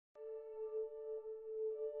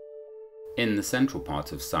In the central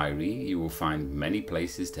part of Sairee, you will find many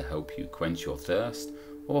places to help you quench your thirst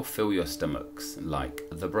or fill your stomachs, like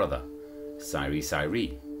The Brother,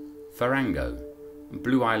 Sairee, Farango,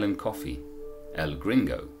 Blue Island Coffee, El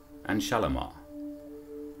Gringo, and Shalimar.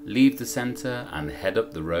 Leave the centre and head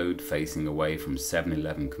up the road facing away from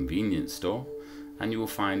 7-Eleven convenience store, and you will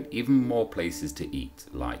find even more places to eat,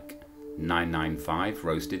 like 995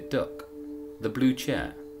 Roasted Duck, The Blue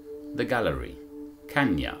Chair, The Gallery,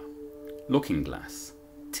 Kanya, Looking Glass,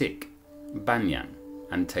 Tick, Banyang,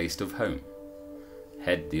 and Taste of Home.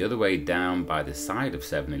 Head the other way down by the side of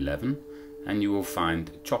 7-Eleven and you will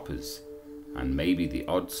find Choppers, and maybe the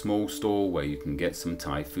odd small stall where you can get some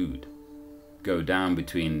Thai food. Go down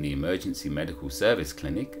between the Emergency Medical Service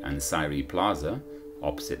Clinic and Sairee Plaza,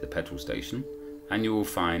 opposite the petrol station, and you will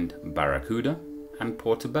find Barracuda and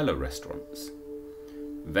Portobello restaurants.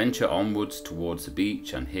 Venture onwards towards the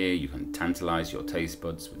beach, and here you can tantalize your taste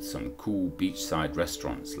buds with some cool beachside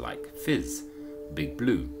restaurants like Fizz, Big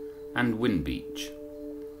Blue, and Wind Beach.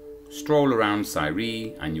 Stroll around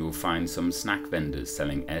Sairee and you will find some snack vendors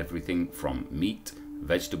selling everything from meat,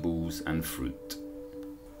 vegetables, and fruit.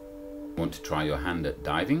 Want to try your hand at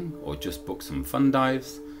diving or just book some fun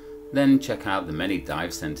dives? Then check out the many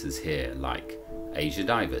dive centers here, like Asia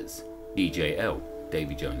Divers, DJL,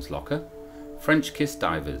 Davy Jones Locker, French Kiss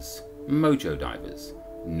Divers, Mojo Divers,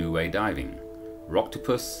 Niue Diving,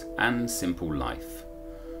 Rocktopus, and Simple Life.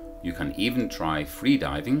 You can even try free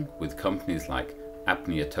diving with companies like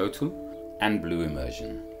Apnea Total and Blue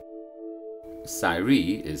Immersion.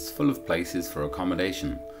 Sairee is full of places for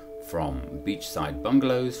accommodation, from beachside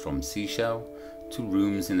bungalows from Seashell to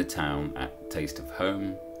rooms in the town at Taste of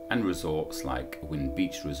Home, and resorts like Wind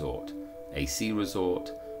Beach Resort, AC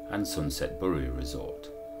Resort, and Sunset Bury Resort.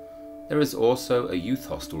 There is also a youth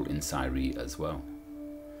hostel in Sairee as well.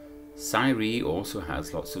 Sairee also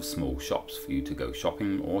has lots of small shops for you to go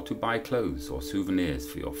shopping or to buy clothes or souvenirs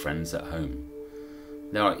for your friends at home.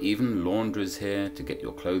 There are even laundries here to get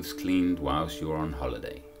your clothes cleaned whilst you are on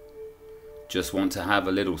holiday. Just want to have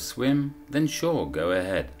a little swim? Then sure, go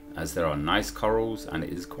ahead, as there are nice corals and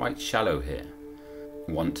it is quite shallow here.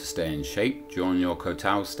 Want to stay in shape during your Koh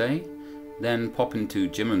Tao stay? Then pop into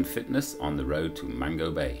Gym and Fitness on the road to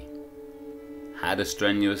Mango Bay. Had a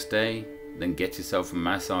strenuous day? Then get yourself a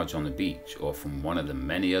massage on the beach or from one of the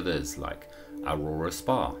many others like Aurora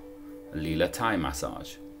Spa, Leela Thai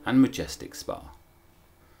Massage, and Majestic Spa.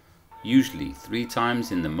 Usually 3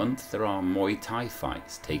 times in the month there are Muay Thai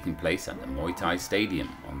fights taking place at the Muay Thai Stadium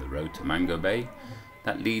on the road to Mango Bay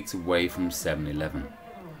that leads away from 7-Eleven.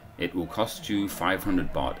 It will cost you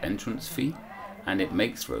 500 baht entrance fee and it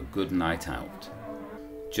makes for a good night out.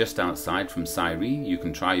 Just outside from Sairee you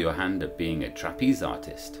can try your hand at being a trapeze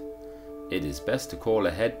artist. It is best to call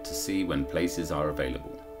ahead to see when places are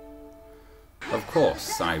available. Of course,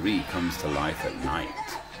 Sairee comes to life at night,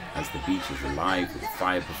 as the beach is alive with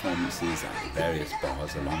fire performances at the various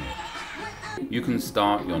bars along it. You can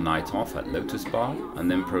start your night off at Lotus Bar and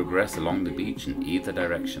then progress along the beach in either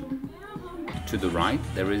direction. To the right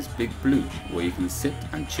there is Big Blue, where you can sit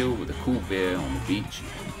and chill with a cool beer on the beach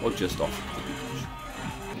or just off of the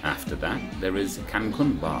beach. After that there is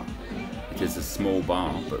Cancun Bar. It is a small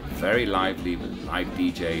bar but very lively with live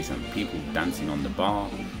DJs and people dancing on the bar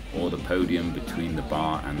or the podium between the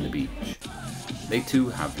bar and the beach. They too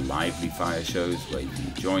have lively fire shows where you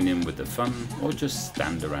can join in with the fun or just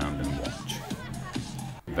stand around and watch.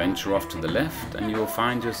 Venture off to the left and you will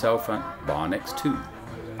find yourself at Bar Next 2,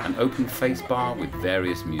 an open face bar with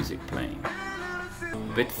various music playing.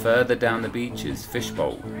 A bit further down the beach is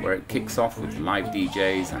Fishbowl, where it kicks off with live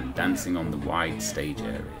DJs and dancing on the wide stage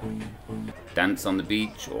area. Dance on the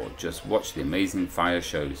beach or just watch the amazing fire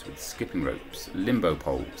shows with skipping ropes, limbo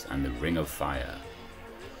poles and the ring of fire.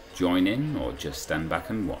 Join in or just stand back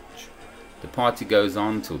and watch. The party goes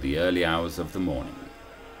on till the early hours of the morning.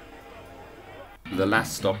 The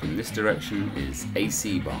last stop in this direction is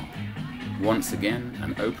AC Bar. Once again,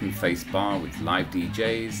 an open face bar with live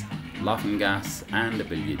DJs, laughing gas and a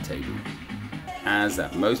billiard table. As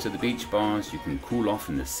at most of the beach bars, you can cool off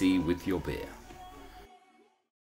in the sea with your beer.